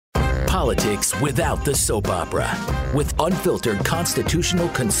Politics without the soap opera, with unfiltered constitutional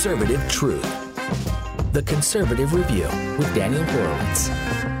conservative truth. The Conservative Review with Daniel Horowitz.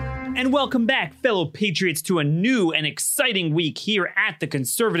 And welcome back, fellow patriots, to a new and exciting week here at the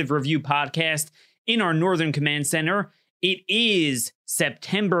Conservative Review podcast in our Northern Command Center. It is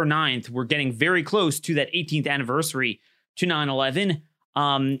September 9th. We're getting very close to that 18th anniversary to 9/11.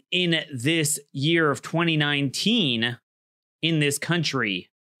 In this year of 2019, in this country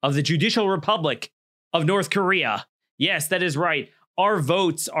of the Judicial Republic of North Korea. Yes, that is right. Our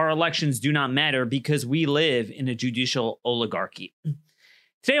votes, our elections do not matter because we live in a judicial oligarchy.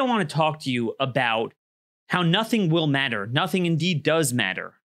 Today, I want to talk to you about how nothing will matter. Nothing indeed does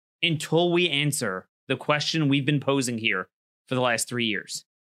matter until we answer the question we've been posing here for the last 3 years.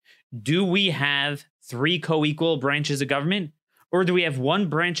 Do we have three co-equal branches of government, or do we have one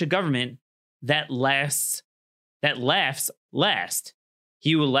branch of government that laughs last?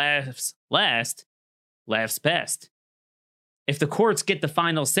 He who laughs last laughs best. If the courts get the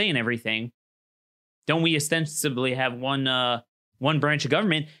final say in everything, don't we ostensibly have one branch of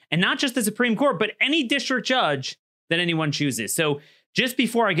government, and not just the Supreme Court, but any district judge that anyone chooses? So just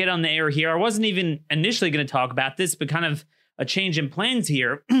before I get on the air here, I wasn't even initially going to talk about this, but kind of a change in plans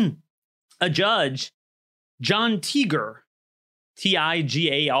here. A judge, John Tigar,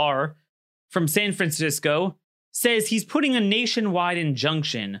 Tigar, from San Francisco, says he's putting a nationwide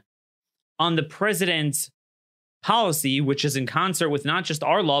injunction on the president's policy, which is in concert with not just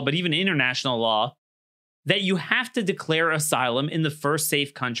our law, but even international law, that you have to declare asylum in the first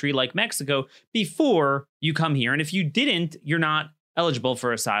safe country like Mexico before you come here. And if you didn't, you're not eligible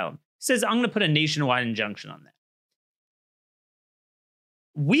for asylum. He says, I'm going to put a nationwide injunction on that.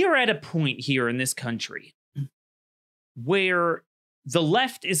 We are at a point here in this country where the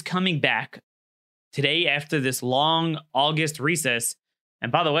left is coming back today after this long August recess.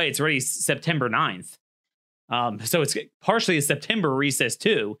 And by the way, it's already September 9th. So it's partially a September recess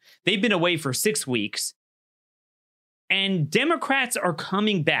too. They've been away for 6 weeks. And Democrats are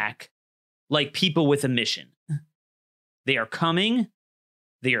coming back like people with a mission. They are coming,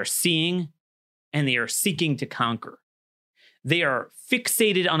 they are seeing, and they are seeking to conquer. They are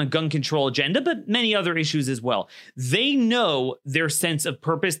fixated on a gun control agenda, but many other issues as well. They know their sense of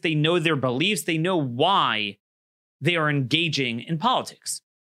purpose. They know their beliefs. They know why they are engaging in politics.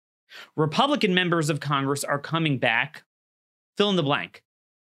 Republican members of Congress are coming back, fill in the blank.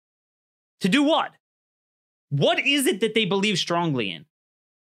 To do what? What is it that they believe strongly in?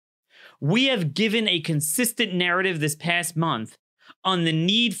 We have given a consistent narrative this past month on the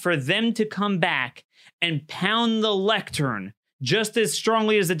need for them to come back and pound the lectern just as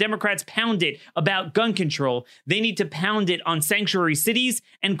strongly as the Democrats pound it about gun control. They need to pound it on sanctuary cities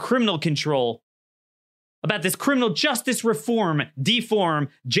and criminal control, about this criminal justice reform, deform,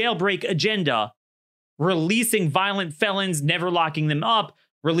 jailbreak agenda, releasing violent felons, never locking them up,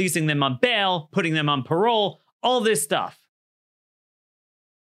 releasing them on bail, putting them on parole, all this stuff.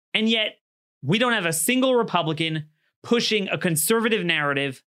 And yet, we don't have a single Republican pushing a conservative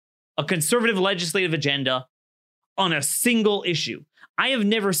narrative, a conservative legislative agenda on a single issue. I have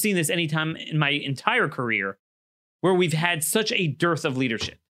never seen this any time in my entire career where we've had such a dearth of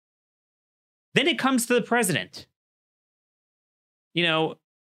leadership. Then it comes to the president. You know,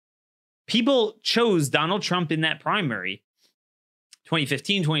 people chose Donald Trump in that primary,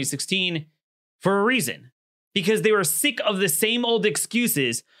 2015, 2016, for a reason. Because they were sick of the same old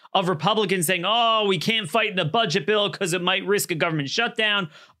excuses of Republicans saying, oh, we can't fight the budget bill because it might risk a government shutdown.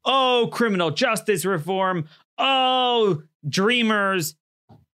 Oh, criminal justice reform. Oh, dreamers.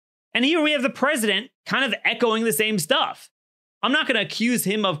 And here we have the president kind of echoing the same stuff. I'm not going to accuse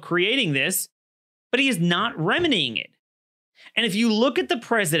him of creating this, but he is not remedying it. And if you look at the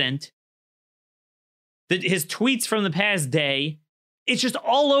president, his tweets from the past day, it's just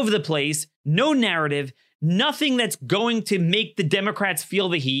all over the place. No narrative. Nothing that's going to make the Democrats feel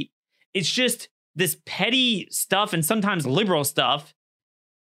the heat. It's just this petty stuff and sometimes liberal stuff.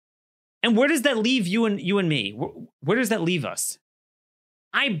 And where does that leave you and me? Where does that leave us?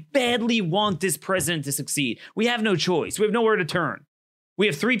 I badly want this president to succeed. We have no choice. We have nowhere to turn. We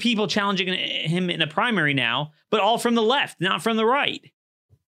have three people challenging him in a primary now, but all from the left, not from the right.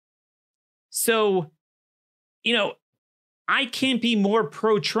 So, you know, I can't be more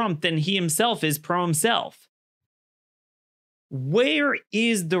pro-Trump than he himself is pro-himself. Where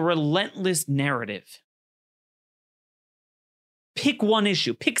is the relentless narrative? Pick one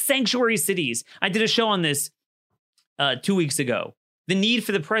issue. Pick sanctuary cities. I did a show on this 2 weeks ago. The need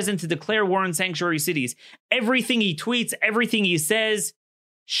for the president to declare war on sanctuary cities. Everything he tweets, everything he says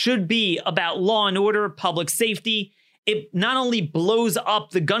should be about law and order, public safety. it not only blows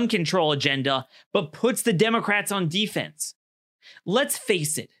up the gun control agenda, but puts the Democrats on defense. Let's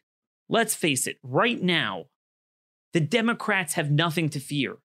face it. Right now, the Democrats have nothing to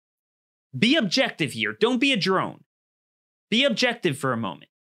fear. Be objective here. Don't be a drone. Be objective for a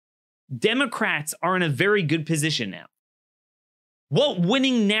moment. Democrats are in a very good position now. What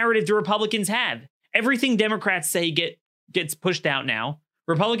winning narrative do Republicans have? Everything Democrats say gets pushed out now.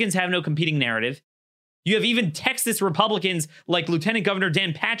 Republicans have no competing narrative. You have even Texas Republicans like Lieutenant Governor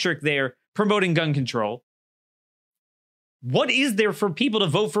Dan Patrick there promoting gun control. What is there for people to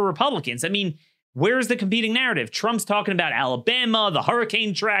vote for Republicans? I mean, where's the competing narrative? Trump's talking about Alabama, the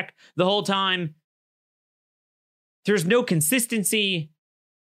hurricane track the whole time. There's no consistency.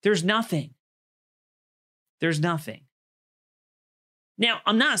 There's nothing. Now,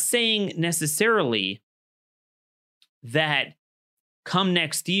 I'm not saying necessarily that come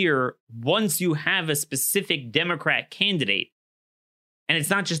next year, once you have a specific Democrat candidate, and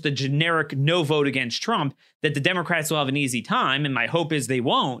it's not just a generic no vote against Trump, that the Democrats will have an easy time, and my hope is they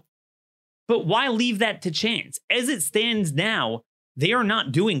won't. But why leave that to chance? As it stands now, they are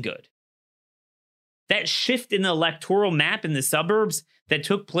not doing good. That shift in the electoral map in the suburbs that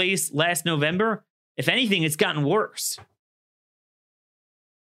took place last November, if anything, it's gotten worse.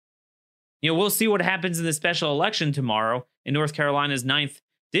 We'll see what happens in the special election tomorrow in North Carolina's 9th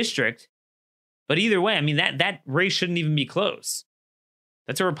district. But either way, I mean, that race shouldn't even be close.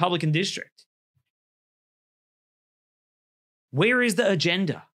 That's a Republican district. Where is the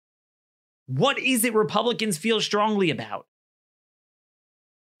agenda? What is it Republicans feel strongly about?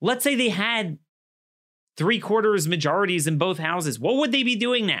 Let's say they had 3/4 majorities in both houses. What would they be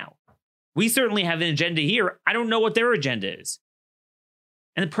doing now? We certainly have an agenda here. I don't know what their agenda is.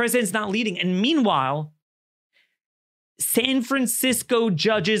 And the president's not leading. And meanwhile, San Francisco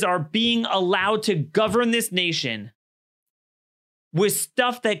judges are being allowed to govern this nation with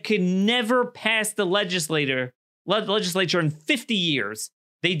stuff that could never pass the legislature in 50 years.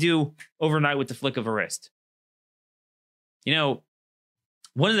 They do overnight with the flick of a wrist.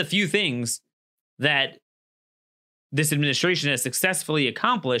 One of the few things that this administration has successfully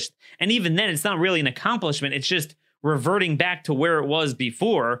accomplished, and even then, it's not really an accomplishment. It's just reverting back to where it was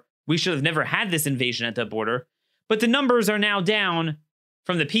before. We should have never had this invasion at the border. But the numbers are now down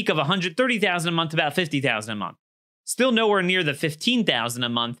from the peak of 130,000 a month to about 50,000 a month. Still nowhere near the 15,000 a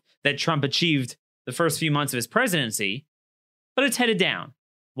month that Trump achieved the first few months of his presidency, but it's headed down.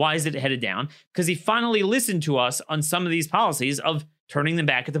 Why is it headed down? Because he finally listened to us on some of these policies of turning them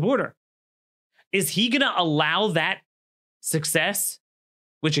back at the border. Is he going to allow that success,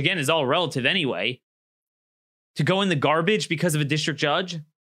 which again is all relative anyway, to go in the garbage because of a district judge?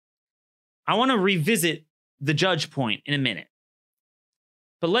 I want to revisit the judge point in a minute.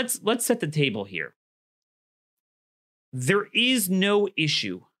 But let's set the table here. There is no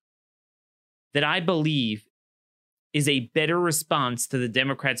issue that I believe is a better response to the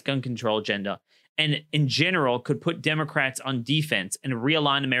Democrats' gun control agenda, and in general could put Democrats on defense and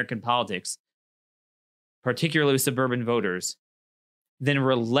realign American politics, particularly with suburban voters, than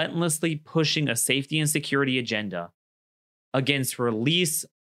relentlessly pushing a safety and security agenda against release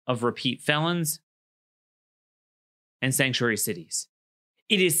of repeat felons and sanctuary cities.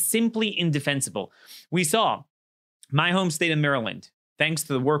 It is simply indefensible. We saw my home state of Maryland, thanks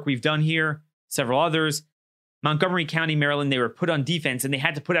to the work we've done here, several others, Montgomery County, Maryland, they were put on defense and they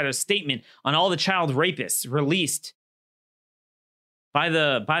had to put out a statement on all the child rapists released by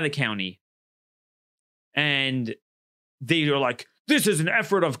the county. And they were like, this is an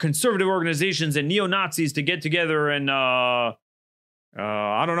effort of conservative organizations and neo-Nazis to get together and, I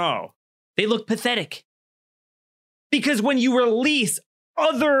don't know. They look pathetic. Because when you release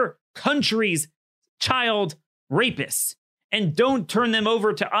other countries' child rapists and don't turn them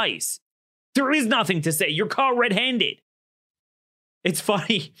over to ICE, there is nothing to say. You're caught red-handed. It's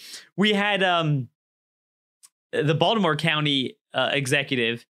funny. We had the Baltimore County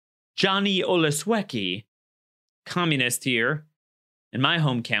executive, Johnny Oleswecki, communist here in my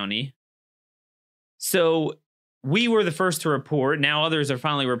home county. So we were the first to report, now others are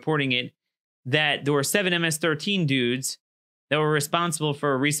finally reporting it, that there were 7 MS-13 dudes that were responsible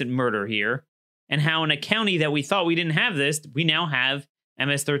for a recent murder here, and how in a county that we thought we didn't have this, we now have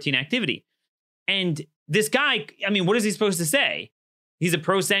MS-13 activity. And this guy, I mean, what is he supposed to say? He's a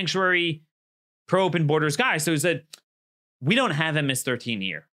pro-sanctuary, pro-open borders guy. So he said, we don't have MS-13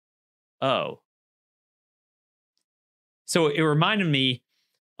 here. Oh. So it reminded me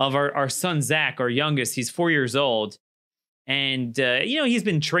of our son, Zach, our youngest. He's 4 years old. And, he's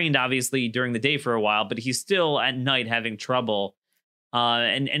been trained, obviously, during the day for a while, but he's still at night having trouble.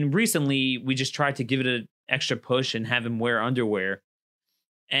 And recently, we just tried to give it extra push and have him wear underwear.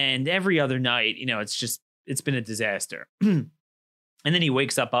 And every other night, it's been a disaster. And then he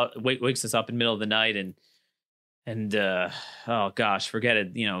wakes us up in the middle of the night and oh gosh, forget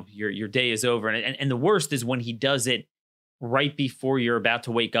it. Your day is over. And the worst is when he does it right before you're about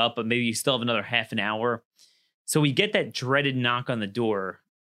to wake up, but maybe you still have another half an hour. So we get that dreaded knock on the door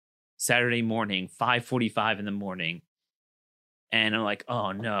Saturday morning, 5:45 in the morning. And I'm like,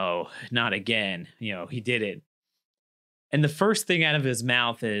 oh no, not again. He did it. And the first thing out of his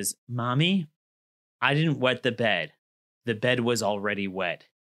mouth is, Mommy, I didn't wet the bed. The bed was already wet.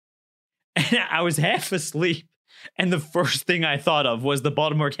 And I was half asleep. And the first thing I thought of was the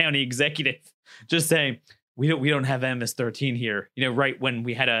Baltimore County executive just saying, we don't have MS-13 here, right when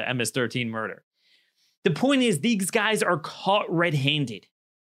we had a MS-13 murder. The point is, these guys are caught red-handed.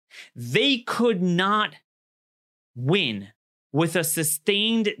 They could not win with a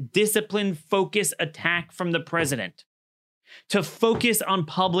sustained, disciplined, focused attack from the president to focus on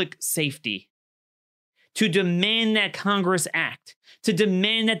public safety, to demand that Congress act, to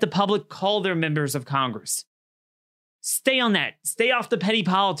demand that the public call their members of Congress. Stay on that. Stay off the petty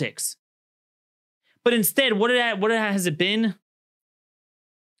politics. But instead, what has it been?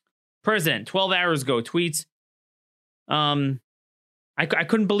 President, 12 hours ago, tweets, I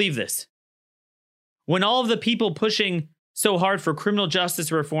couldn't believe this. When all of the people pushing so hard for criminal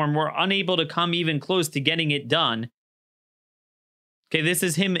justice reform were unable to come even close to getting it done. Okay, this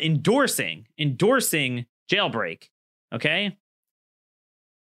is him endorsing jailbreak. Okay?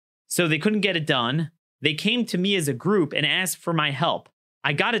 So they couldn't get it done. They came to me as a group and asked for my help.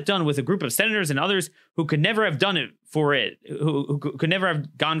 I got it done with a group of senators and others who could never have done it for it, who could never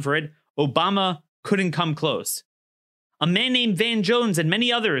have gone for it. Obama couldn't come close. A man named Van Jones and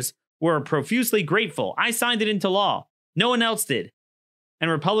many others were profusely grateful. I signed it into law. No one else did.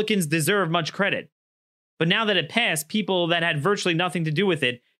 And Republicans deserve much credit. But now that it passed, people that had virtually nothing to do with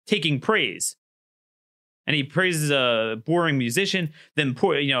it taking praise. And he praises a boring musician, then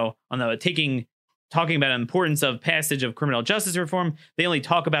talking about the importance of passage of criminal justice reform. They only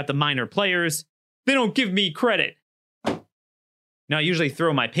talk about the minor players. They don't give me credit. Now, I usually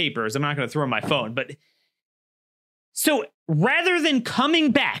throw my papers. I'm not going to throw my phone. But so rather than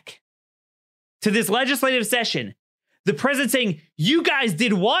coming back to this legislative session, the president saying, you guys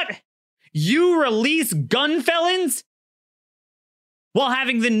did what? You release gun felons while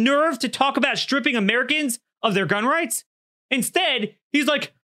having the nerve to talk about stripping Americans of their gun rights? Instead, he's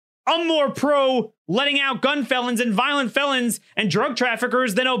like, I'm more pro letting out gun felons and violent felons and drug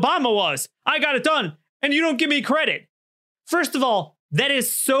traffickers than Obama was. I got it done, and you don't give me credit. First of all, that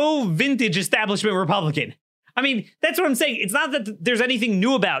is so vintage establishment Republican. I mean, that's what I'm saying. It's not that there's anything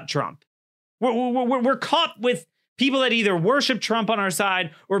new about Trump. We're caught with people that either worship Trump on our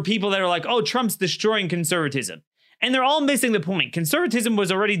side or people that are like, oh, Trump's destroying conservatism. And they're all missing the point. Conservatism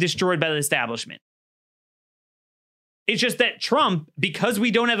was already destroyed by the establishment. It's just that Trump, because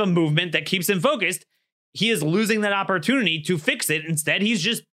we don't have a movement that keeps him focused, he is losing that opportunity to fix it. Instead, he's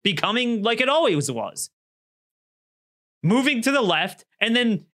just becoming like it always was. Moving to the left, and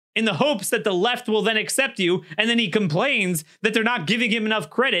then in the hopes that the left will then accept you, and then he complains that they're not giving him enough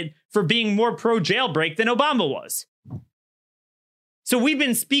credit for being more pro-jailbreak than Obama was. So we've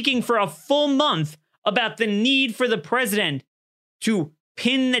been speaking for a full month about the need for the president to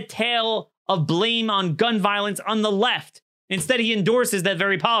pin the tail of blame on gun violence on the left. Instead, he endorses that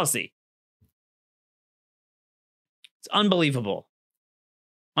very policy. It's unbelievable.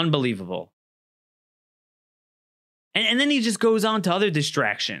 Unbelievable. And then he just goes on to other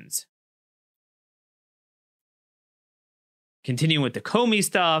distractions. Continuing with the Comey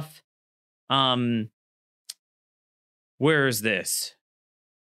stuff. Where is this?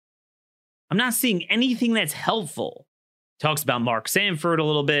 I'm not seeing anything that's helpful. Talks about Mark Sanford a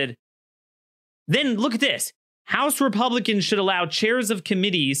little bit. Then look at this. House Republicans should allow chairs of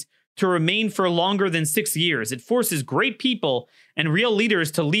committees to remain for longer than 6 years. It forces great people and real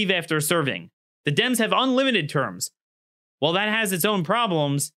leaders to leave after serving. The Dems have unlimited terms. While that has its own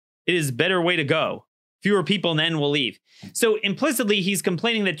problems, it is a better way to go. Fewer people then will leave. So implicitly, he's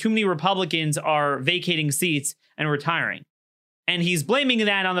complaining that too many Republicans are vacating seats and retiring. And he's blaming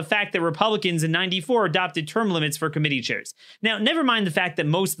that on the fact that Republicans in 94 adopted term limits for committee chairs. Now, never mind the fact that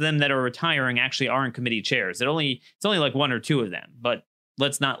most of them that are retiring actually aren't committee chairs. It's only like one or two of them, but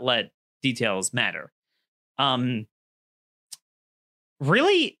let's not let details matter.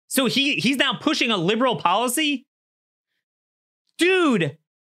 Really? So he's now pushing a liberal policy? Dude,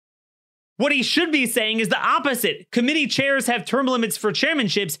 what he should be saying is the opposite. Committee chairs have term limits for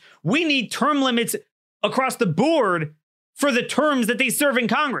chairmanships. We need term limits across the board for the terms that they serve in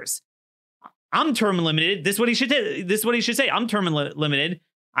Congress. I'm term limited. This is what he should do. This is what he should say. I'm term limited.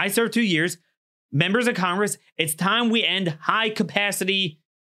 I served 2 years. Members of Congress, it's time we end high capacity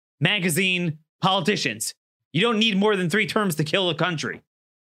magazine politicians. You don't need more than 3 terms to kill a country.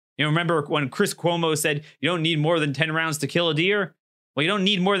 You know, remember when Chris Cuomo said you don't need more than 10 rounds to kill a deer? Well, you don't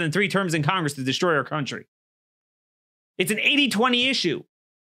need more than 3 terms in Congress to destroy our country. It's an 80-20 issue.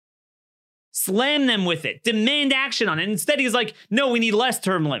 Slam them with it. Demand action on it. Instead, he's like, no, we need less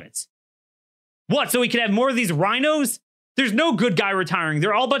term limits. What, so we could have more of these rhinos? There's no good guy retiring.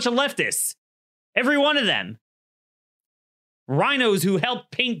 They're all a bunch of leftists. Every one of them. Rhinos who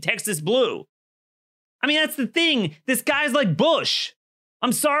helped paint Texas blue. I mean, that's the thing. This guy's like Bush.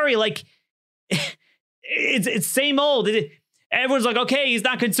 I'm sorry, like, it's same old. Everyone's like, okay, he's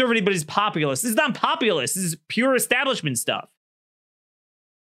not conservative, but he's populist. This is not populist. This is pure establishment stuff.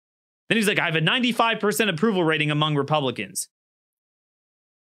 Then he's like, I have a 95% approval rating among Republicans.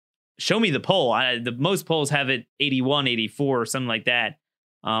 Show me the poll. The most polls have it 81, 84, or something like that.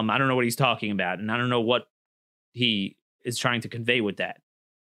 I don't know what he's talking about, and I don't know what he is trying to convey with that.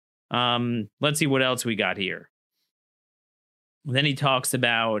 Let's see what else we got here. Then he talks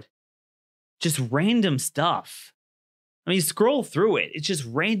about just random stuff. I mean, scroll through it. It's just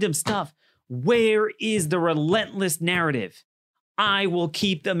random stuff. Where is the relentless narrative? I will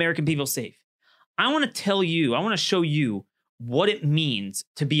keep the American people safe. I want to tell you, I want to show you what it means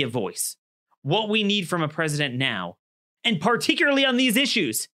to be a voice, what we need from a president now, and particularly on these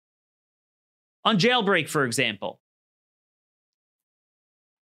issues. On jailbreak, for example.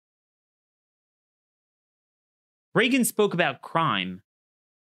 Reagan spoke about crime.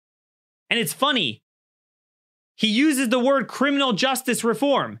 And it's funny. He uses the word criminal justice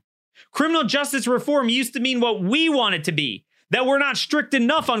reform. Criminal justice reform used to mean what we want it to be. That we're not strict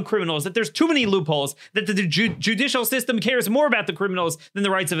enough on criminals, that there's too many loopholes, that the judicial system cares more about the criminals than the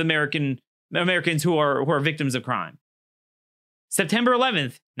rights of Americans who are victims of crime. September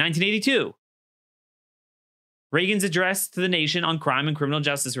 11th, 1982. Reagan's address to the nation on crime and criminal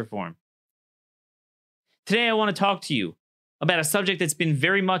justice reform. Today, I want to talk to you about a subject that's been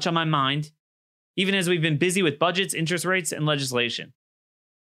very much on my mind, even as we've been busy with budgets, interest rates, and legislation.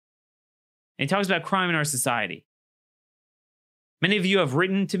 And he talks about crime in our society. Many of you have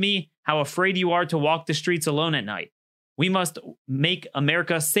written to me how afraid you are to walk the streets alone at night. We must make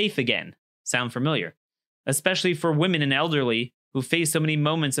America safe again. Sound familiar? Especially for women and elderly who face so many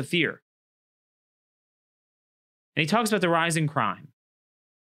moments of fear. And he talks about the rise in crime.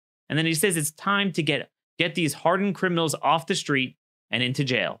 And then he says it's time to get these hardened criminals off the street and into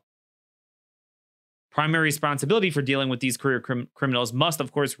jail. Primary responsibility for dealing with these career criminals must,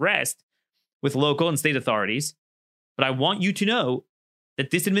 of course, rest with local and state authorities. But I want you to know that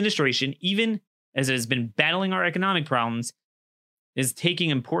this administration, even as it has been battling our economic problems, is taking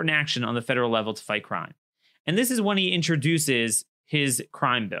important action on the federal level to fight crime. And this is when he introduces his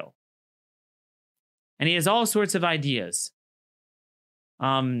crime bill. And he has all sorts of ideas.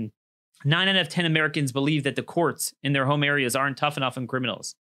 9 out of 10 Americans believe that the courts in their home areas aren't tough enough on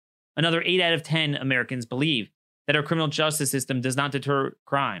criminals. Another 8 out of 10 Americans believe that our criminal justice system does not deter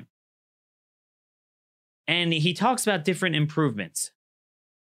crime. And he talks about different improvements.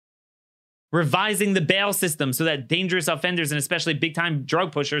 Revising the bail system so that dangerous offenders and especially big-time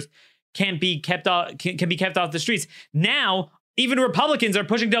drug pushers can be kept off the streets. Now, even Republicans are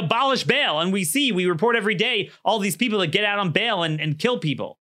pushing to abolish bail. And we report every day all these people that get out on bail and kill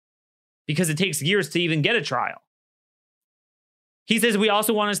people because it takes years to even get a trial. He says we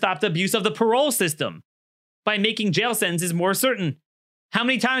also want to stop the abuse of the parole system by making jail sentences more certain. How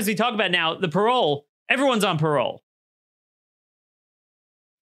many times do we talk about now the parole? Everyone's on parole.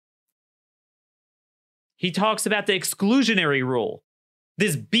 He talks about the exclusionary rule,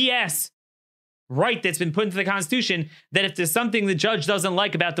 this BS right that's been put into the Constitution that if there's something the judge doesn't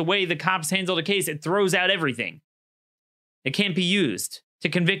like about the way the cops handled a case, it throws out everything. It can't be used to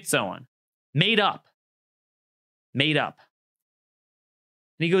convict someone. Made up. Made up.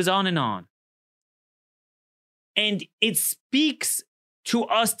 And he goes on and on. And it speaks to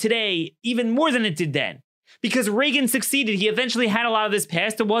us today even more than it did then. Because Reagan succeeded. He eventually had a lot of this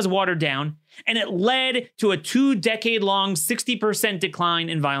passed. It was watered down. And it led to a 2-decade-long 60% decline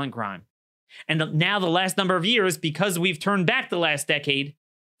in violent crime. And now the last number of years, because we've turned back the last decade,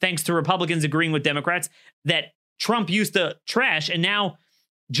 thanks to Republicans agreeing with Democrats, that Trump used to trash, and now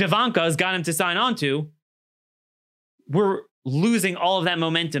Javanka has got him to sign on to, we're losing all of that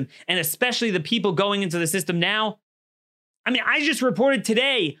momentum. And especially the people going into the system now. I mean, I just reported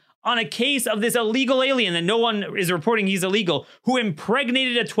today on a case of this illegal alien that no one is reporting he's illegal, who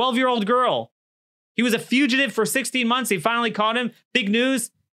impregnated a 12-year-old girl. He was a fugitive for 16 months. They finally caught him. Big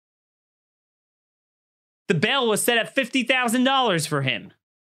news. The bail was set at $50,000 for him.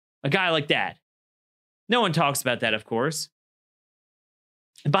 A guy like that. No one talks about that, of course.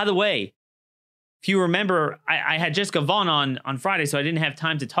 And by the way, if you remember, I had Jessica Vaughn on Friday, so I didn't have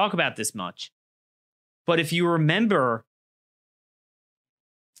time to talk about this much. But if you remember,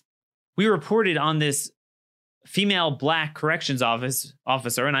 we reported on this female black corrections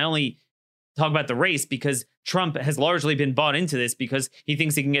officer, and I only talk about the race because Trump has largely been bought into this because he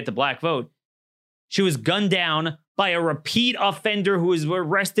thinks he can get the black vote. She was gunned down by a repeat offender who was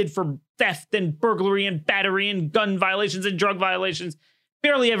arrested for theft and burglary and battery and gun violations and drug violations.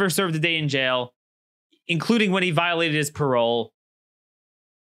 Barely ever served a day in jail, including when he violated his parole.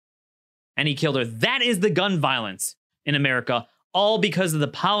 And he killed her. That is the gun violence in America, all because of the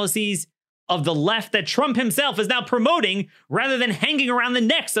policies of the left that Trump himself is now promoting rather than hanging around the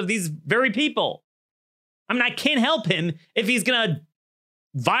necks of these very people. I mean, I can't help him if he's going to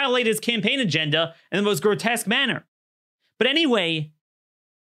violate his campaign agenda in the most grotesque manner. But anyway,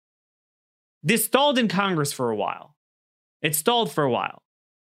 this stalled in Congress for a while. It stalled for a while.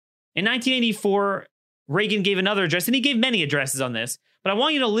 In 1984, Reagan gave another address, and he gave many addresses on this, but I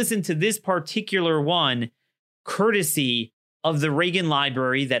want you to listen to this particular one, courtesy of the Reagan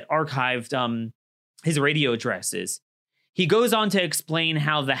Library that archived his radio addresses. He goes on to explain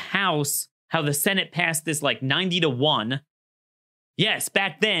how the Senate passed this like 90-1. Yes,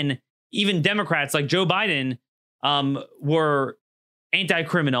 back then, even Democrats like Joe Biden were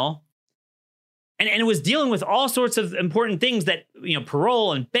anti-criminal. And it was dealing with all sorts of important things that, you know,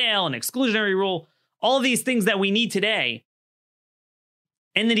 parole and bail and exclusionary rule, all these things that we need today.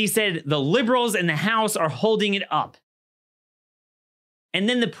 And then he said the liberals in the House are holding it up. And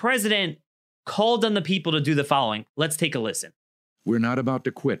then the president called on the people to do the following. Let's take a listen. We're not about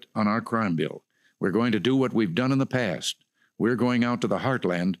to quit on our crime bill. We're going to do what we've done in the past. We're going out to the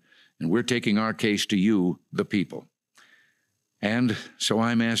heartland, and we're taking our case to you, the people. And so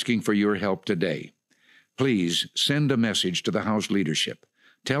I'm asking for your help today. Please send a message to the House leadership.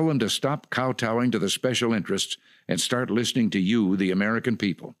 Tell them to stop kowtowing to the special interests and start listening to you, the American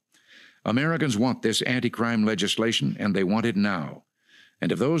people. Americans want this anti-crime legislation, and they want it now.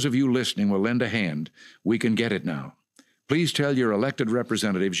 And if those of you listening will lend a hand, we can get it now. Please tell your elected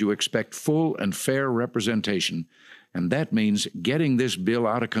representatives you expect full and fair representation, and that means getting this bill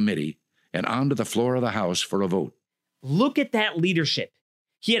out of committee and onto the floor of the House for a vote. Look at that leadership.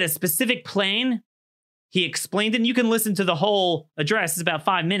 He had a specific plan. He explained it, and you can listen to the whole address. It's about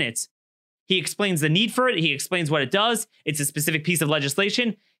 5 minutes. He explains the need for it. He explains what it does. It's a specific piece of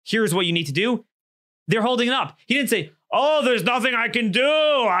legislation. Here's what you need to do. They're holding it up. He didn't say, oh, there's nothing I can do.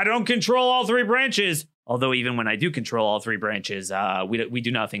 I don't control all three branches. Although even when I do control all three branches, we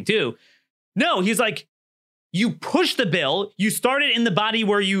do nothing too. No, he's like, you push the bill, you start it in the body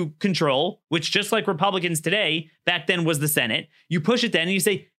where you control, which just like Republicans today, back then was the Senate. You push it then and you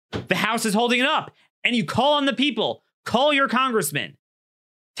say, the House is holding it up. And you call on the people, call your congressman,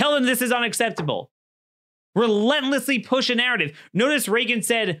 tell them this is unacceptable. Relentlessly push a narrative. Notice Reagan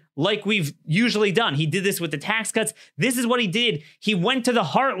said, like we've usually done, he did this with the tax cuts. This is what he did. He went to the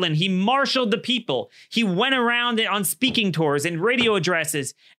heartland. He marshaled the people. He went around on speaking tours and radio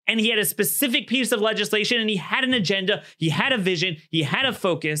addresses, and he had a specific piece of legislation, and he had an agenda. He had a vision. He had a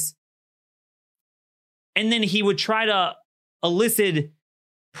focus. And then he would try to elicit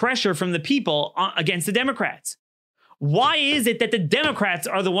pressure from the people against the Democrats. Why is it that the Democrats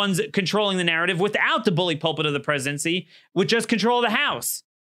are the ones controlling the narrative without the bully pulpit of the presidency, with just control of the House?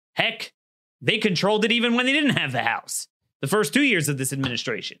 Heck, they controlled it even when they didn't have the House, the first 2 years of this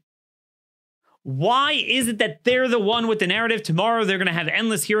administration. Why is it that they're the one with the narrative? Tomorrow they're going to have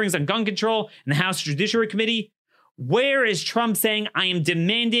endless hearings on gun control in the House Judiciary Committee. Where is Trump saying, I am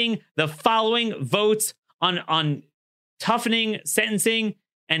demanding the following votes on toughening sentencing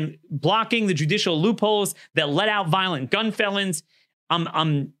and blocking the judicial loopholes that let out violent gun felons,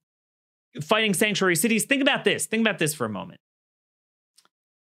 fighting sanctuary cities? Think about this. Think about this for a moment.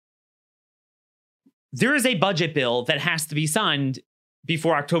 There is a budget bill that has to be signed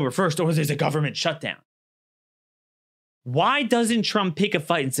before October 1st, or there's a government shutdown. Why doesn't Trump pick a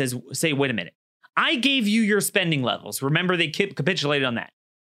fight and say, wait a minute, I gave you your spending levels. Remember, they capitulated on that.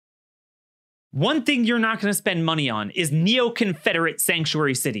 One thing you're not going to spend money on is neo-Confederate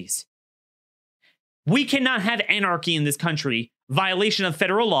sanctuary cities. We cannot have anarchy in this country, violation of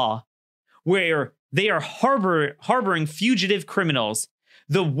federal law, where they are harboring fugitive criminals,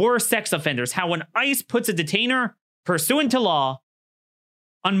 the worst sex offenders. How when ICE puts a detainer, pursuant to law,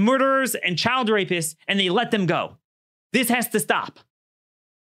 on murderers and child rapists, and they let them go. This has to stop.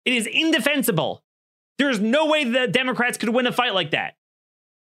 It is indefensible. There is no way the Democrats could win a fight like that.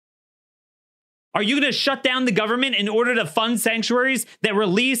 Are you going to shut down the government in order to fund sanctuaries that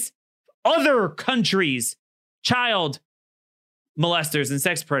release other countries' child molesters and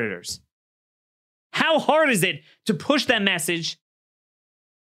sex predators? How hard is it to push that message,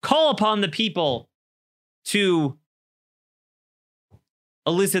 call upon the people to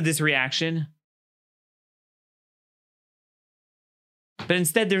elicit this reaction? But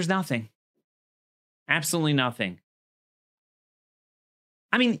instead, there's nothing. Absolutely nothing.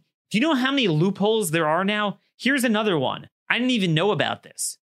 I mean, do you know how many loopholes there are now? Here's another one. I didn't even know about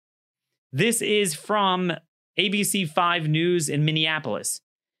this. This is from ABC 5 News in Minneapolis.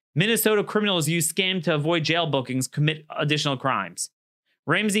 Minnesota criminals use scam to avoid jail bookings, commit additional crimes.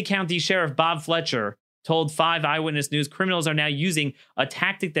 Ramsey County Sheriff Bob Fletcher told 5 Eyewitness News criminals are now using a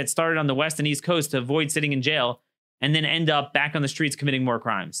tactic that started on the West and East Coast to avoid sitting in jail and then end up back on the streets committing more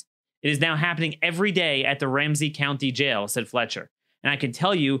crimes. It is now happening every day at the Ramsey County Jail, said Fletcher. And I can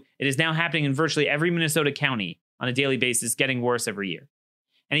tell you, it is now happening in virtually every Minnesota county on a daily basis, getting worse every year.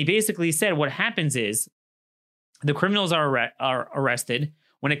 And he basically said what happens is the criminals are arrested.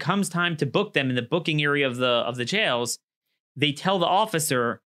 When it comes time to book them in the booking area of the jails, they tell the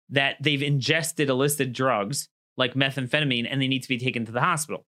officer that they've ingested illicit drugs like methamphetamine and they need to be taken to the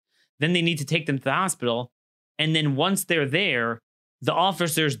hospital. Then they need to take them to the hospital. And then once they're there, the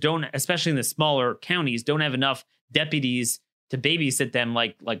officers don't, especially in the smaller counties, don't have enough deputies to babysit them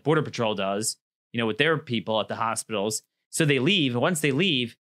like Border Patrol does, with their people at the hospitals. So they leave. And once they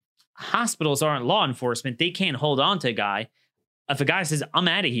leave, hospitals aren't law enforcement. They can't hold on to a guy. If a guy says, I'm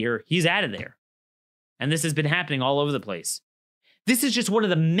out of here, he's out of there. And this has been happening all over the place. This is just one of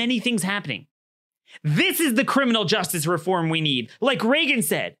the many things happening. This is the criminal justice reform we need. Like Reagan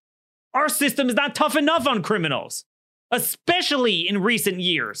said, our system is not tough enough on criminals, especially in recent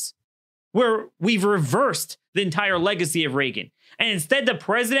years, where we've reversed the entire legacy of Reagan. And instead, the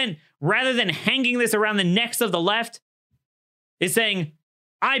president, rather than hanging this around the necks of the left, is saying,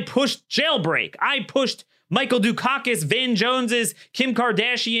 I pushed jailbreak. I pushed Michael Dukakis, Van Jones's, Kim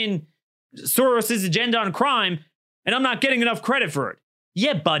Kardashian, Soros's agenda on crime, and I'm not getting enough credit for it.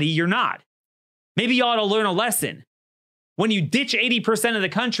 Yeah, buddy, you're not. Maybe you ought to learn a lesson. When you ditch 80% of the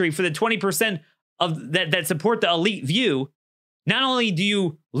country for the 20% of that support the elite view, not only do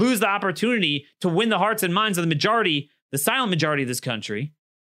you lose the opportunity to win the hearts and minds of the majority, the silent majority of this country,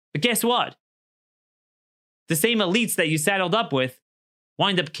 but guess what? The same elites that you saddled up with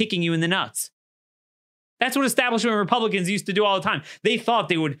wind up kicking you in the nuts. That's what establishment Republicans used to do all the time. They thought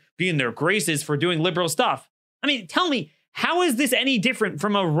they would be in their graces for doing liberal stuff. I mean, tell me, how is this any different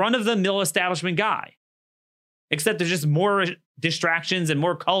from a run-of-the-mill establishment guy? Except there's just more distractions and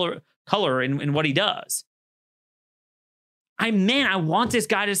more color in what he does. I want this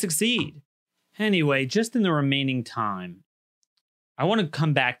guy to succeed. Anyway, just in the remaining time, I want to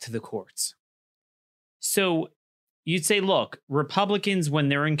come back to the courts. So you'd say, look, Republicans, when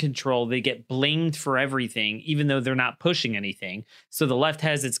they're in control, they get blamed for everything, even though they're not pushing anything. So the left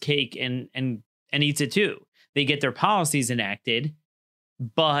has its cake and eats it too. They get their policies enacted,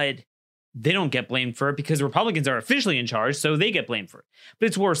 but they don't get blamed for it because Republicans are officially in charge, so they get blamed for it. But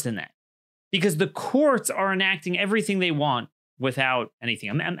it's worse than that because the courts are enacting everything they want without anything.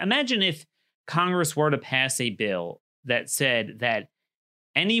 Imagine if Congress were to pass a bill that said that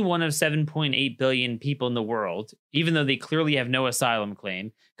any one of 7.8 billion people in the world, even though they clearly have no asylum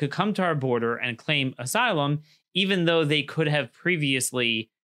claim, could come to our border and claim asylum, even though they could have previously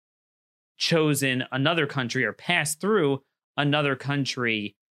chosen another country or passed through another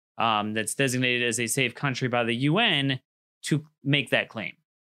country that's designated as a safe country by the UN to make that claim.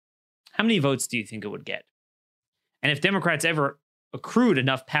 How many votes do you think it would get? And if Democrats ever accrued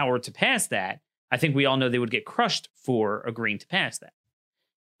enough power to pass that, I think we all know they would get crushed for agreeing to pass that.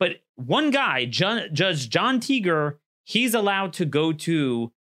 But one guy, Judge John Teager, he's allowed to go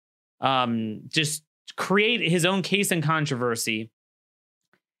to just create his own case and controversy.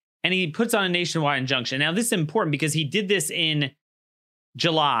 And he puts on a nationwide injunction. Now, this is important because he did this in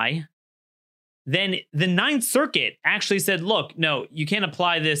July. Then the Ninth Circuit actually said, look, no, you can't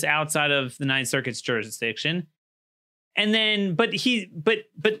apply this outside of the Ninth Circuit's jurisdiction. And then, but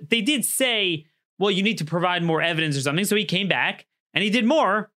they did say, well, you need to provide more evidence or something. So he came back and he did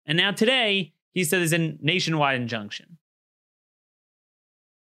more. And now today he said there's a nationwide injunction.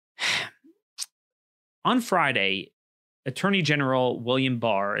 On Friday, Attorney General William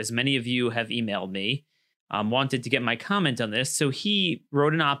Barr, as many of you have emailed me, wanted to get my comment on this. So he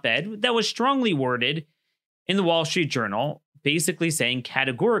wrote an op-ed that was strongly worded in the Wall Street Journal, basically saying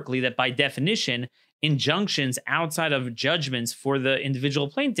categorically that by definition, injunctions outside of judgments for the individual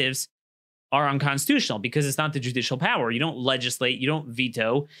plaintiffs are unconstitutional because it's not the judicial power. You don't legislate, you don't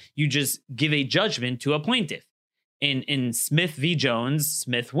veto, you just give a judgment to a plaintiff. In Smith v. Jones,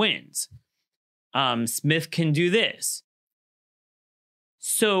 Smith wins. Smith can do this.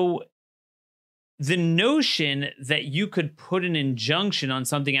 So the notion that you could put an injunction on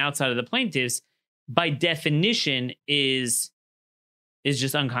something outside of the plaintiffs, by definition, is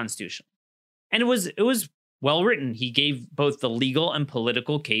just unconstitutional. And it was well written. He gave both the legal and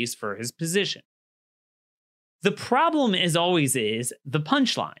political case for his position. The problem, as always, is the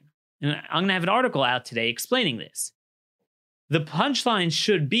punchline. And I'm going to have an article out today explaining this. The punchline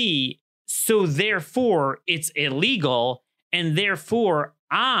should be, so therefore it's illegal, and therefore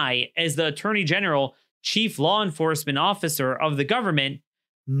I, as the Attorney General, Chief Law Enforcement Officer of the government,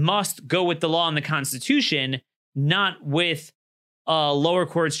 must go with the law and the Constitution, not with lower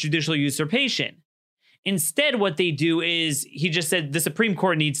court's judicial usurpation. Instead, what they do is, he just said the Supreme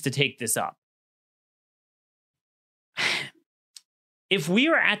Court needs to take this up. If we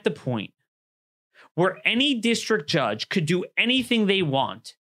are at the point where any district judge could do anything they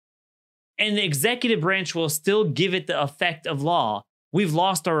want, and the executive branch will still give it the effect of law, we've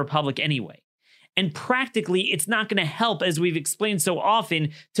lost our republic anyway. And practically, it's not going to help, as we've explained so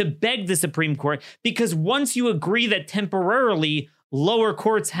often, to beg the Supreme Court, because once you agree that temporarily lower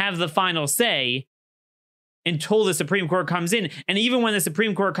courts have the final say until the Supreme Court comes in, and even when the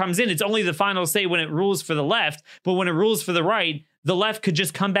Supreme Court comes in, it's only the final say when it rules for the left, but when it rules for the right, the left could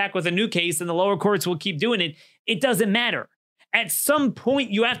just come back with a new case and the lower courts will keep doing it. It doesn't matter. At some point,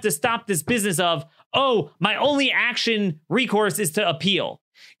 you have to stop this business of, oh, my only recourse is to appeal.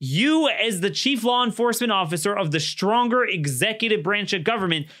 You, as the chief law enforcement officer of the stronger executive branch of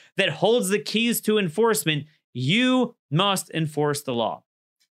government that holds the keys to enforcement, you must enforce the law.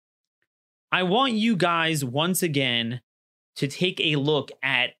 I want you guys once again to take a look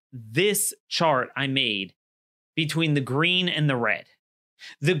at this chart I made between the green and the red.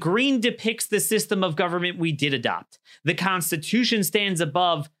 The green depicts the system of government we did adopt. The Constitution stands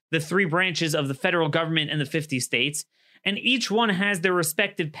above the three branches of the federal government and the 50 states, and each one has their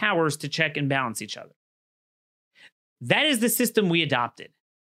respective powers to check and balance each other. That is the system we adopted.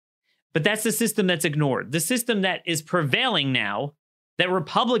 But that's the system that's ignored. The system that is prevailing now, that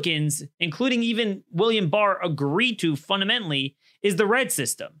Republicans, including even William Barr, agree to fundamentally, is the red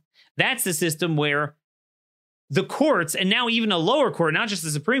system. That's the system where the courts, and now even a lower court, not just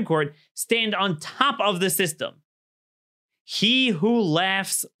the Supreme Court, stand on top of the system. He who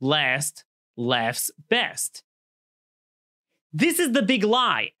laughs last laughs best. This is the big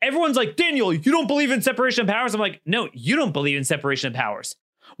lie. Everyone's like, Daniel, you don't believe in separation of powers? I'm like, no, you don't believe in separation of powers.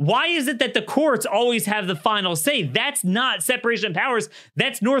 Why is it that the courts always have the final say? That's not separation of powers.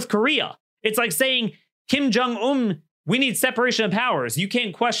 That's North Korea. It's like saying, Kim Jong-un, we need separation of powers. You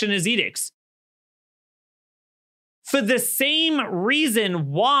can't question his edicts. For the same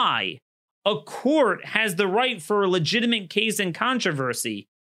reason why a court has the right for a legitimate case and controversy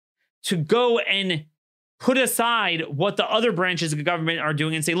to go and put aside what the other branches of government are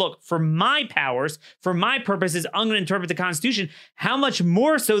doing and say, look, for my powers, for my purposes, I'm going to interpret the Constitution. How much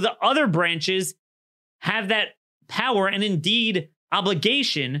more so the other branches have that power and indeed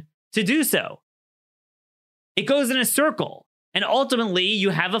obligation to do so. It goes in a circle. And ultimately, you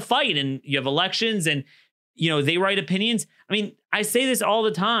have a fight and you have elections and, they write opinions. I mean, I say this all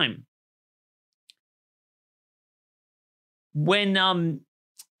the time. When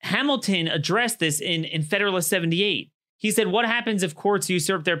Hamilton addressed this in Federalist 78, he said, what happens if courts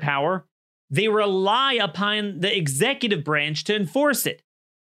usurp their power? They rely upon the executive branch to enforce it.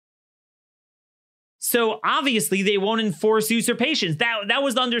 So obviously they won't enforce usurpations. That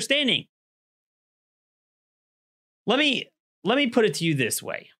was the understanding. Let me put it to you this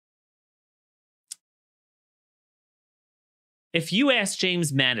way. If you ask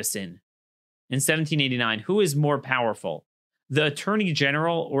James Madison in 1789, who is more powerful, the Attorney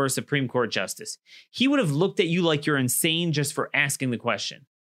General or a Supreme Court Justice, he would have looked at you like you're insane just for asking the question.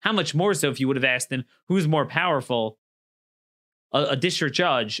 How much more so if you would have asked him who's more powerful, a district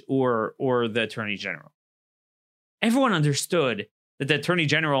judge or the Attorney General? Everyone understood that the Attorney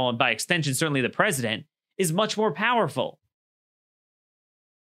General, and by extension, certainly the president, is much more powerful.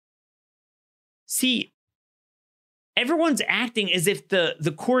 See, everyone's acting as if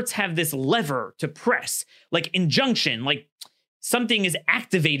the courts have this lever to press, like injunction, like something is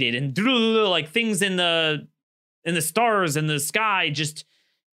activated and like things in the stars and the sky just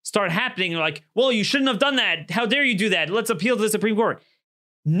start happening. Like, well, you shouldn't have done that. How dare you do that? Let's appeal to the Supreme Court.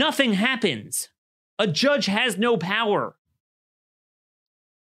 Nothing happens. A judge has no power.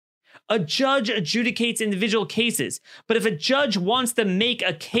 A judge adjudicates individual cases, but if a judge wants to make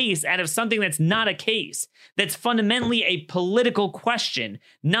a case out of something that's not a case, that's fundamentally a political question,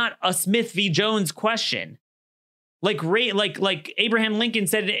 not a Smith v. Jones question, like Abraham Lincoln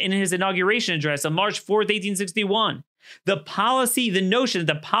said in his inauguration address on March 4th, 1861, the notion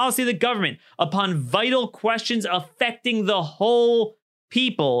that the policy of the government upon vital questions affecting the whole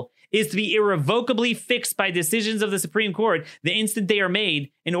people is to be irrevocably fixed by decisions of the Supreme Court the instant they are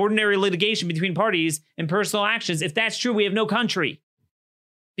made in ordinary litigation between parties and personal actions. If that's true, we have no country,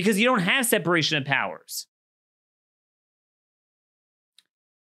 because you don't have separation of powers.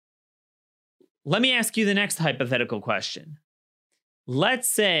 Let me ask you the next hypothetical question. Let's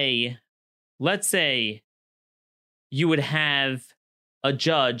say you would have a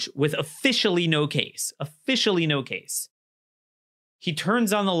judge with officially no case. He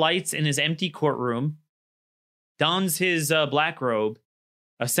turns on the lights in his empty courtroom, dons his black robe,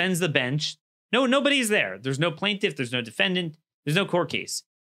 ascends the bench. No, nobody's there. There's no plaintiff. There's no defendant. There's no court case.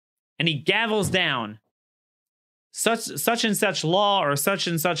 And he gavels down, such and such law or such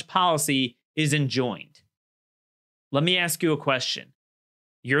and such policy is enjoined. Let me ask you a question.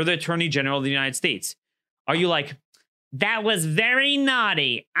 You're the Attorney General of the United States. Are you like, that was very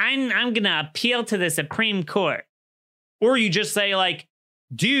naughty, I'm going to appeal to the Supreme Court? Or you just say like,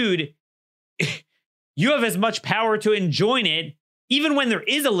 dude, you have as much power to enjoin it, even when there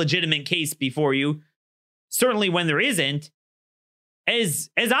is a legitimate case before you, certainly when there isn't,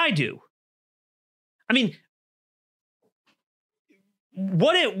 as I do. I mean,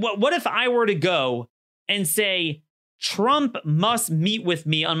 what if I were to go and say, Trump must meet with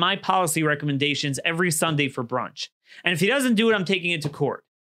me on my policy recommendations every Sunday for brunch, and if he doesn't do it, I'm taking it to court?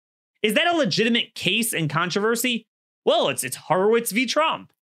 Is that a legitimate case and controversy? Well, it's Horowitz v.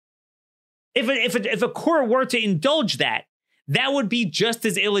 Trump. If a court were to indulge that, that would be just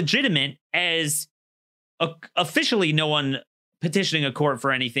as illegitimate as officially no one petitioning a court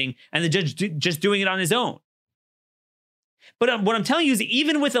for anything and the judge just doing it on his own. But what I'm telling you is,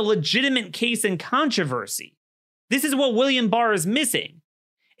 even with a legitimate case and controversy, this is what William Barr is missing.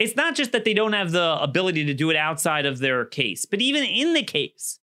 It's not just that they don't have the ability to do it outside of their case, but even in the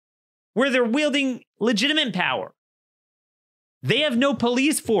case where they're wielding legitimate power, they have no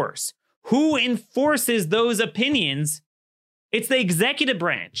police force. Who enforces those opinions? It's the executive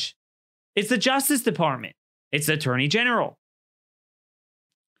branch. It's the Justice Department. It's the Attorney General.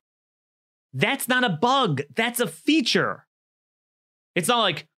 That's not a bug. That's a feature. It's not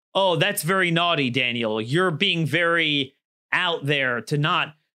like, oh, that's very naughty, Daniel. You're being very out there to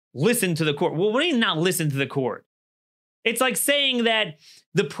not listen to the court. Well, what do you not listen to the court? It's like saying that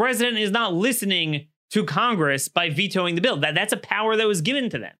the president is not listening to Congress by vetoing the bill. That's a power that was given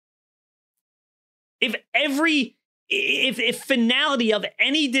to them. If finality of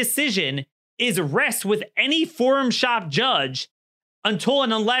any decision is rest with any forum shop judge until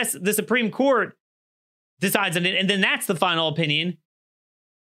and unless the Supreme Court decides on it, and then that's the final opinion,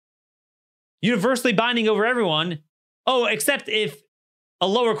 universally binding over everyone. Oh, except if a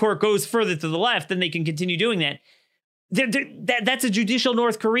lower court goes further to the left, then they can continue doing that. That's a judicial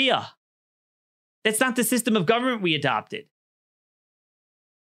North Korea. That's not the system of government we adopted.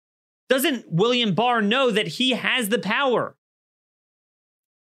 Doesn't William Barr know that he has the power?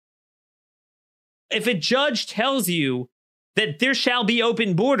 If a judge tells you that there shall be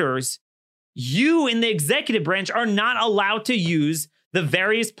open borders, you in the executive branch are not allowed to use the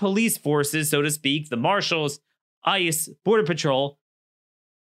various police forces, so to speak, the marshals, ICE, Border Patrol,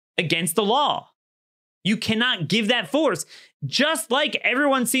 against the law. You cannot give that force. Just like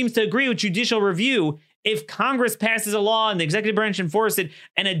everyone seems to agree with judicial review, if Congress passes a law and the executive branch enforces it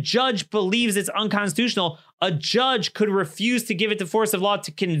and a judge believes it's unconstitutional, a judge could refuse to give it the force of law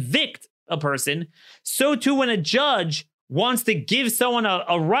to convict a person. So too, when a judge wants to give someone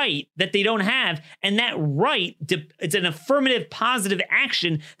a right that they don't have, and that right, it's an affirmative positive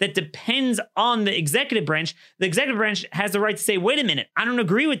action that depends on the executive branch has the right to say, wait a minute, I don't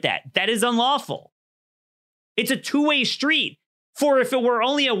agree with that. That is unlawful. It's a two-way street. For if it were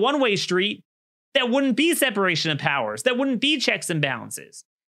only a one-way street, that wouldn't be separation of powers. That wouldn't be checks and balances.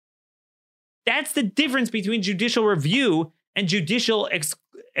 That's the difference between judicial review and judicial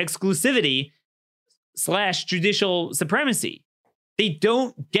exclusivity / judicial supremacy. They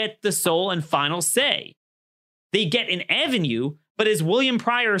don't get the sole and final say. They get an avenue, but as William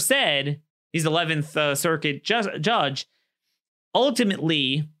Pryor said, he's 11th Circuit judge,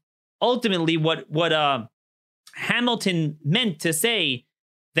 ultimately what Hamilton meant to say,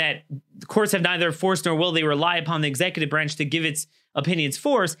 that the courts have neither force nor will they rely upon the executive branch to give its opinions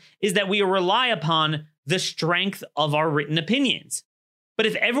force, is that we rely upon the strength of our written opinions. But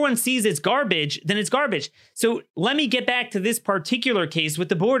if everyone sees it's garbage, then it's garbage. So let me get back to this particular case with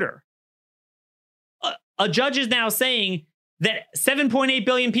the border. A judge is now saying that 7.8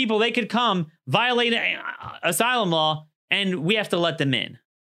 billion people, they could come, violate asylum law, and we have to let them in.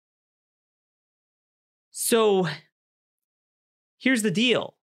 So here's the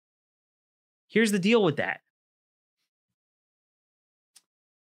deal. Here's the deal with that.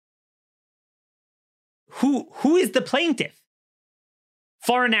 Who is the plaintiff?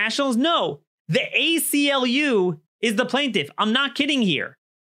 Foreign nationals? No. The ACLU is the plaintiff. I'm not kidding here.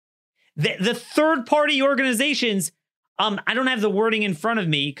 The third-party organizations, I don't have the wording in front of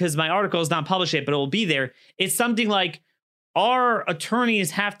me because my article is not published yet, but it will be there. It's something like, our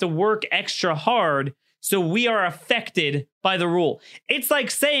attorneys have to work extra hard, so we are affected by the rule. It's like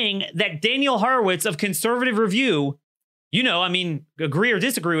saying that Daniel Horowitz of Conservative Review, agree or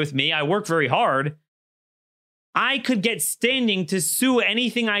disagree with me, I work very hard, I could get standing to sue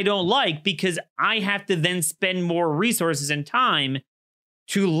anything I don't like because I have to then spend more resources and time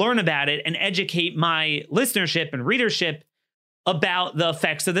to learn about it and educate my listenership and readership about the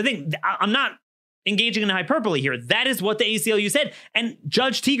effects of the thing. I'm not engaging in hyperbole here. That is what the ACLU said. And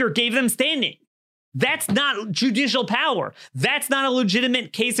Judge Teager gave them standing. That's not judicial power. That's not a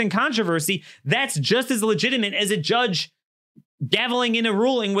legitimate case in controversy. That's just as legitimate as a judge gaveling in a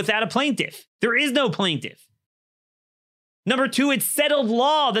ruling without a plaintiff. There is no plaintiff. Number two, it's settled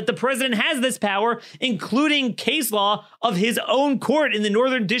law that the president has this power, including case law of his own court in the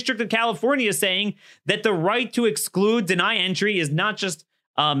Northern District of California saying that the right to exclude, deny entry is not just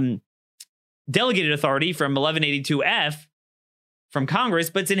delegated authority from 1182F from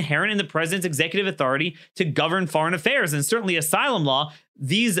Congress, but it's inherent in the president's executive authority to govern foreign affairs. And certainly asylum law,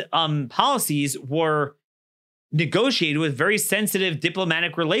 these policies were negotiated with very sensitive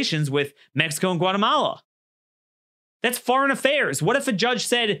diplomatic relations with Mexico and Guatemala. That's foreign affairs. What if a judge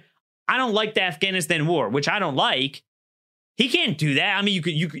said, I don't like the Afghanistan war, which I don't like? He can't do that. I mean,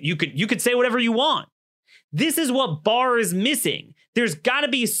 you could say whatever you want. This is what Barr is missing. There's got to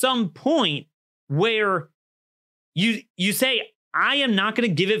be some point where you say, I am not going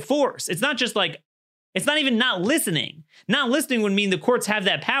to give it force. It's not just like, it's not even not listening. Not listening would mean the courts have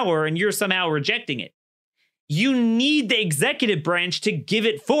that power and you're somehow rejecting it. You need the executive branch to give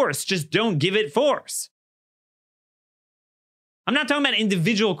it force. Just don't give it force. I'm not talking about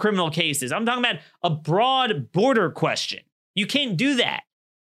individual criminal cases. I'm talking about a broad border question. You can't do that.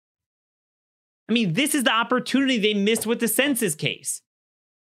 I mean, this is the opportunity they missed with the census case.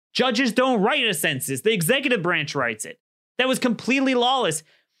 Judges don't write a census. The executive branch writes it. That was completely lawless.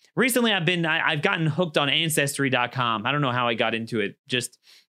 Recently, I've gotten hooked on Ancestry.com. I don't know how I got into it. Just,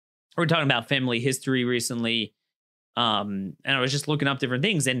 we're talking about family history recently. And I was just looking up different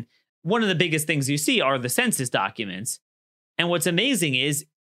things. And one of the biggest things you see are the census documents. And what's amazing is,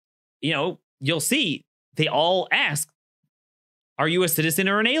 you'll see they all ask, are you a citizen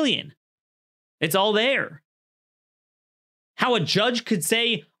or an alien? It's all there. How a judge could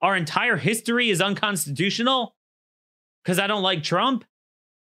say our entire history is unconstitutional because I don't like Trump.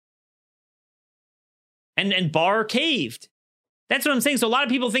 And Barr caved. That's what I'm saying. So a lot of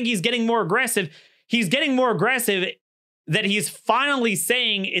people think he's getting more aggressive. He's getting more aggressive that he's finally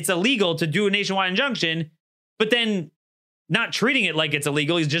saying it's illegal to do a nationwide injunction, but then not treating it like it's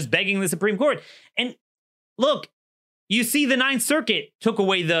illegal. He's just begging the Supreme Court. And look, you see the Ninth Circuit took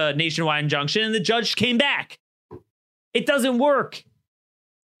away the nationwide injunction and the judge came back. It doesn't work.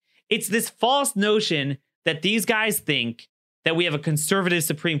 It's this false notion that these guys think that we have a conservative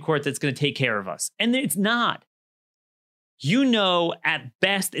Supreme Court that's going to take care of us. And it's not. At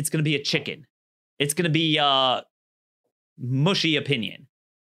best, it's going to be a chicken. It's going to be a mushy opinion.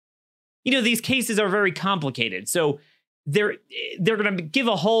 These cases are very complicated. So they're going to give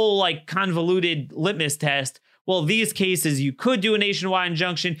a whole convoluted litmus test. Well, these cases, you could do a nationwide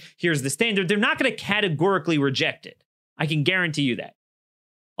injunction. Here's the standard. They're not going to categorically reject it. I can guarantee you that.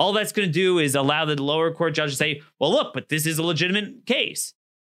 All that's going to do is allow the lower court judge to say, well, look, but this is a legitimate case.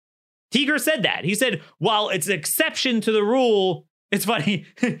 Teager said that. He said, while it's an exception to the rule, it's funny.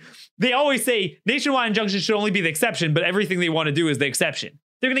 They always say nationwide injunction should only be the exception, but everything they want to do is the exception.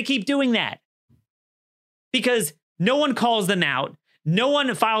 They're going to keep doing that because no one calls them out. No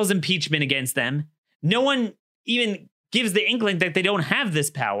one files impeachment against them. No one even gives the inkling that they don't have this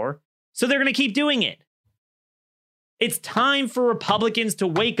power. So they're going to keep doing it. It's time for Republicans to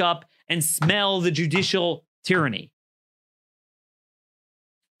wake up and smell the judicial tyranny.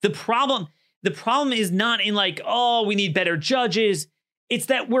 The problem is not in we need better judges. It's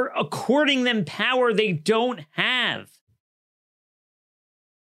that we're according them power they don't have.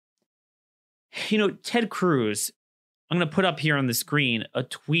 Ted Cruz I'm going to put up here on the screen a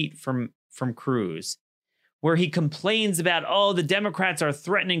tweet from Cruz where he complains about, oh, the Democrats are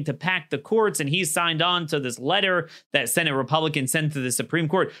threatening to pack the courts, and he signed on to this letter that Senate Republicans sent to the Supreme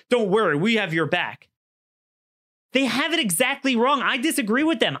Court. Don't worry, we have your back. They have it exactly wrong. I disagree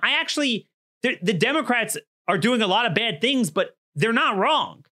with them. The Democrats are doing a lot of bad things, but they're not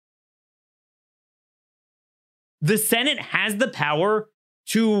wrong. The Senate has the power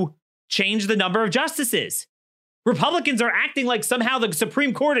to change the number of justices. Republicans are acting like somehow the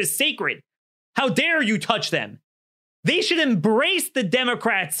Supreme Court is sacred. How dare you touch them? They should embrace the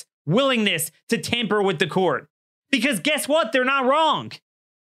Democrats' willingness to tamper with the court. Because guess what? They're not wrong.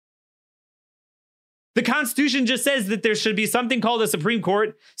 The Constitution just says that there should be something called a Supreme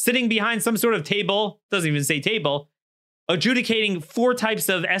Court sitting behind some sort of table, doesn't even say table, adjudicating 4 types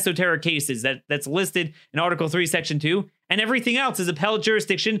of esoteric cases that's listed in Article 3, Section 2, and everything else is appellate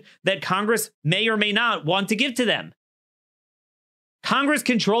jurisdiction that Congress may or may not want to give to them. Congress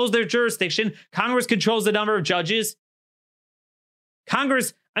controls their jurisdiction. Congress controls the number of judges.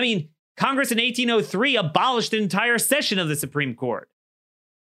 Congress in 1803 abolished an entire session of the Supreme Court.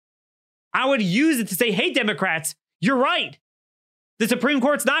 I would use it to say, hey, Democrats, you're right. The Supreme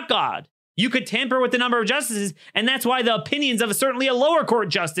Court's not God. You could tamper with the number of justices, and that's why the opinions of certainly a lower court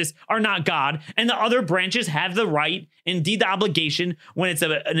justice are not God, and the other branches have the right, indeed the obligation, when it's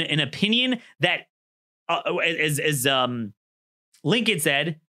an opinion that, as Lincoln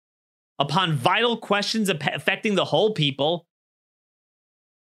said, upon vital questions affecting the whole people,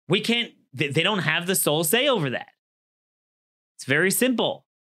 they don't have the sole say over that. It's very simple.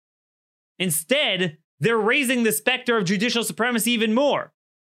 Instead, they're raising the specter of judicial supremacy even more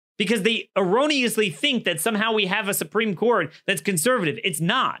because they erroneously think that somehow we have a Supreme Court that's conservative. It's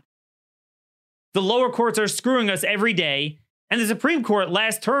not. The lower courts are screwing us every day. And the Supreme Court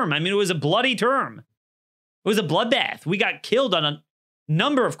last term, it was a bloody term. It was a bloodbath. We got killed on a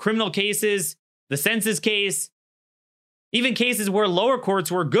number of criminal cases, the census case, even cases where lower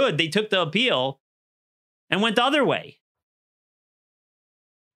courts were good. They took the appeal and went the other way.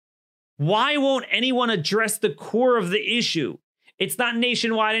 Why won't anyone address the core of the issue? It's not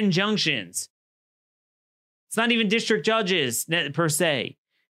nationwide injunctions. It's not even district judges per se.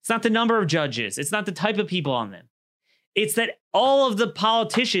 It's not the number of judges. It's not the type of people on them. It's that all of the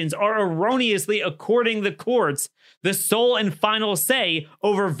politicians are erroneously according the courts the sole and final say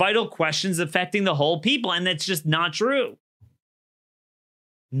over vital questions affecting the whole people. And that's just not true.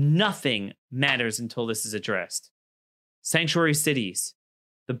 Nothing matters until this is addressed. Sanctuary cities,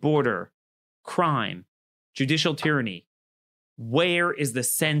 the border, crime, judicial tyranny. Where is the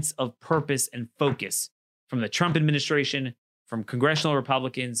sense of purpose and focus from the Trump administration, from congressional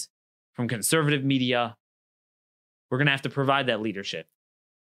Republicans, from conservative media? We're going to have to provide that leadership.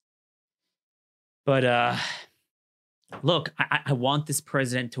 But look, I want this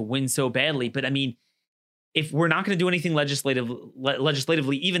president to win so badly. But if we're not going to do anything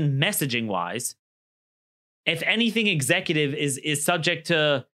legislatively, even messaging wise, if anything executive is subject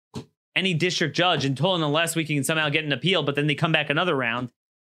to any district judge until and unless we can somehow get an appeal, but then they come back another round,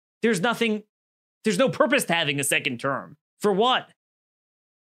 there's no purpose to having a second term. For what?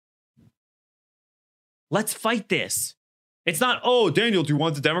 Let's fight this. It's not, oh, Daniel, do you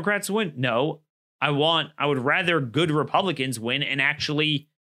want the Democrats to win? No, I would rather good Republicans win and actually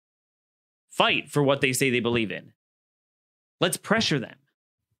fight for what they say they believe in. Let's pressure them.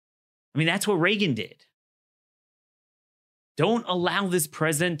 That's what Reagan did. Don't allow this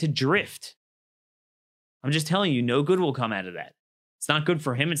president to drift. I'm just telling you, no good will come out of that. It's not good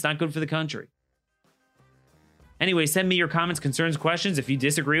for him. It's not good for the country. Anyway, send me your comments, concerns, questions. If you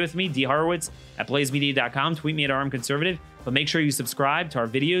disagree with me, dhorowitz@blazemedia.com. Tweet me at rmconservative. But make sure you subscribe to our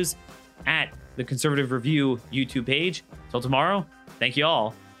videos at the Conservative Review YouTube page. Till tomorrow, thank you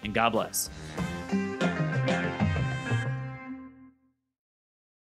all, and God bless.